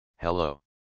Hello.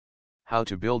 How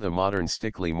to build a modern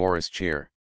Stickley Morris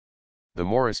chair. The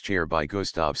Morris chair by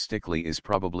Gustav Stickley is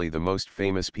probably the most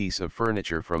famous piece of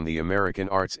furniture from the American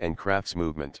arts and crafts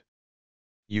movement.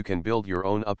 You can build your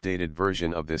own updated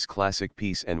version of this classic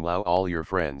piece and wow all your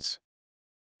friends.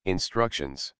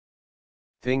 Instructions.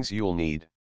 Things you'll need.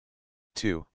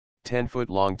 2. 10-foot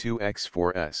long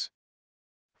 2x4s.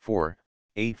 4.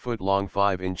 8-foot long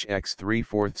 5-inch x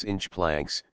 3/4 inch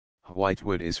planks, white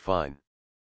wood is fine.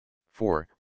 4.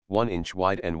 1-inch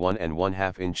wide and 1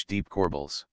 1/2 inch deep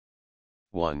corbels.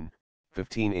 1.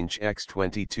 15-inch x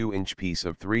 22-inch piece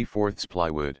of 3/4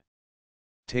 plywood.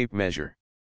 Tape measure.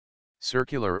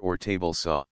 Circular or table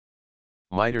saw.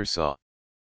 Miter saw.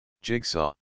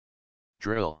 Jigsaw.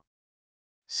 Drill.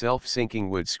 Self-sinking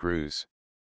wood screws.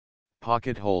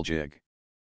 Pocket hole jig.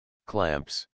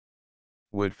 Clamps.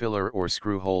 Wood filler or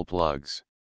screw hole plugs.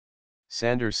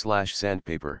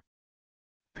 Sander/sandpaper.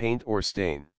 Paint or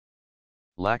stain.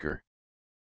 Lacquer.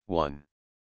 1.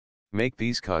 Make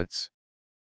these cuts.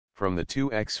 From the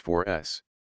 2x4s.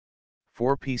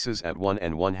 4 pieces at 1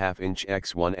 1/2 inch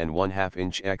x 1 1/2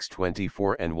 inch x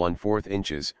 24 1/4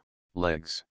 inches,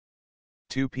 legs.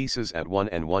 2 pieces at 1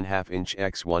 1/2 inch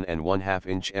x 1 1/2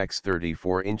 inch x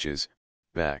 34 inches,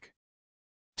 back.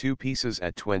 2 pieces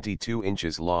at 22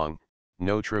 inches long,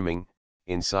 no trimming,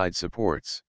 inside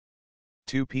supports.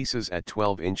 2 pieces at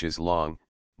 12 inches long,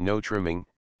 no trimming,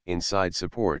 inside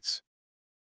supports.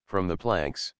 From the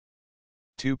planks.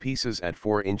 2 pieces at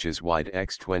 4 inches wide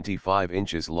x 25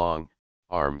 inches long,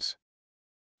 arms.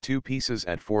 2 pieces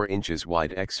at 4 inches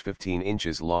wide x 15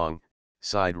 inches long,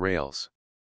 side rails.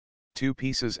 2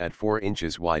 pieces at 4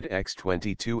 inches wide x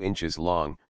 22 inches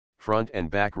long, front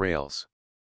and back rails.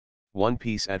 1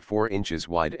 piece at 4 inches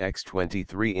wide x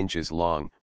 23 inches long,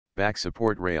 back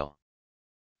support rail.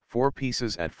 4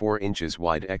 pieces at 4 inches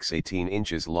wide x 18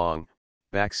 inches long,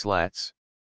 back slats.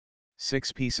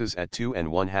 6 pieces at 2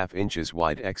 1/2 inches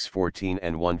wide x 14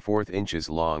 1/4 inches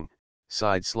long,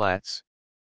 side slats.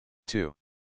 2.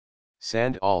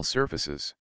 Sand all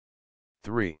surfaces.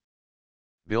 3.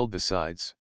 Build the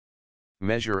sides.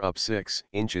 Measure up 6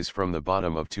 inches from the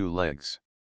bottom of 2 legs.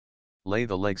 Lay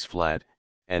the legs flat,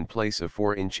 and place a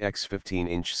 4-inch x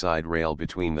 15-inch side rail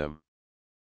between them.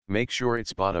 Make sure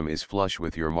its bottom is flush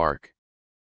with your mark.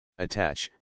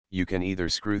 Attach. You can either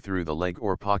screw through the leg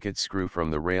or pocket screw from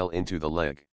the rail into the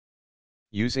leg.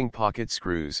 Using pocket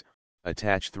screws,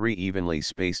 attach 3 evenly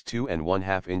spaced 2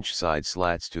 1/2 inch side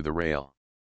slats to the rail.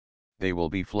 They will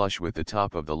be flush with the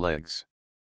top of the legs.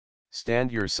 Stand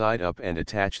your side up and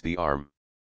attach the arm.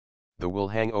 The will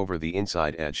hang over the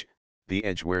inside edge, the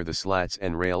edge where the slats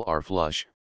and rail are flush,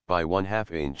 by 1/2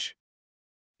 inch.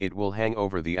 It will hang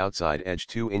over the outside edge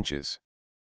 2 inches.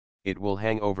 It will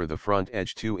hang over the front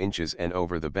edge 2 inches and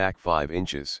over the back 5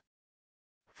 inches.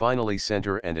 Finally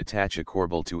center and attach a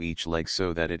corbel to each leg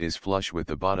so that it is flush with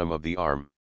the bottom of the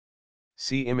arm.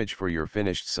 See image for your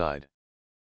finished side.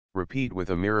 Repeat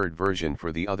with a mirrored version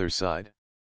for the other side.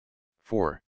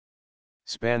 4.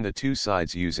 Span the 2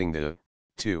 sides using the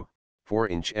 2,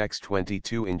 4-inch x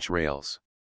 22-inch rails.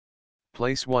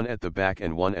 Place one at the back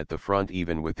and one at the front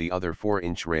even with the other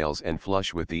 4-inch rails and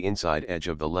flush with the inside edge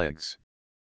of the legs.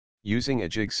 Using a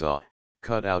jigsaw,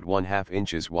 cut out 1/2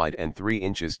 inches wide and 3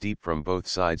 inches deep from both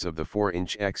sides of the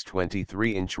 4-inch x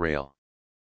 23-inch rail.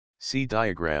 See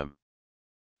diagram.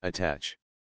 Attach.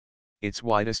 Its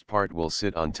widest part will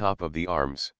sit on top of the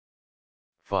arms.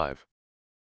 5.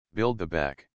 Build the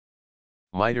back.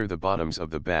 Miter the bottoms of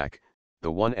the back,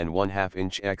 the 1 1/2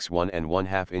 inch x 1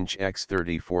 1/2 inch x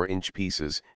 34-inch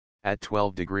pieces, at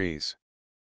 12 degrees.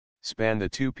 Span the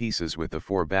 2 pieces with the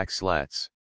 4 back slats.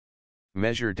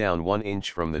 Measure down 1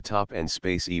 inch from the top and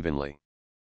space evenly.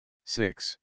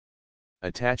 6.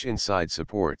 Attach inside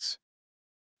supports.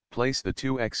 Place the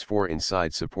 2x4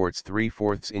 inside supports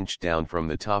 3/4 inch down from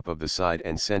the top of the side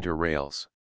and center rails.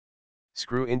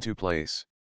 Screw into place.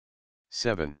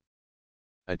 7.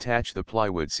 Attach the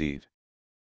plywood seat.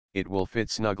 It will fit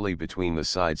snugly between the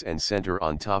sides and center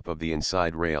on top of the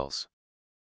inside rails.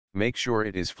 Make sure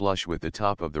it is flush with the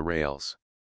top of the rails.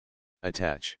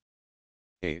 Attach.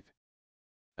 8.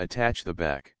 Attach the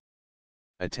back.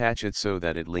 Attach it so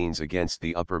that it leans against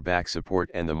the upper back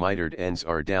support and the mitered ends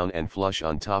are down and flush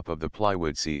on top of the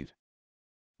plywood seat.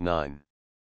 9.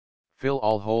 Fill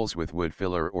all holes with wood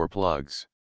filler or plugs.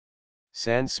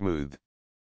 Sand smooth.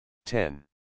 10.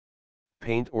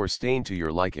 Paint or stain to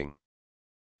your liking.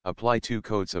 Apply 2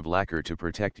 coats of lacquer to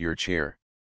protect your chair.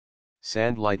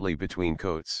 Sand lightly between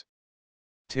coats.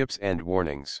 Tips and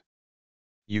warnings.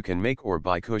 You can make or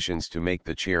buy cushions to make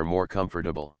the chair more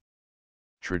comfortable.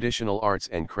 Traditional arts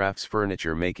and crafts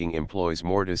furniture making employs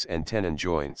mortise and tenon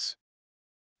joints.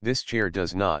 This chair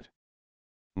does not.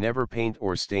 Never paint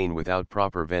or stain without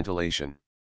proper ventilation.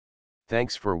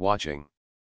 Thanks for watching.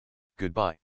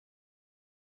 Goodbye.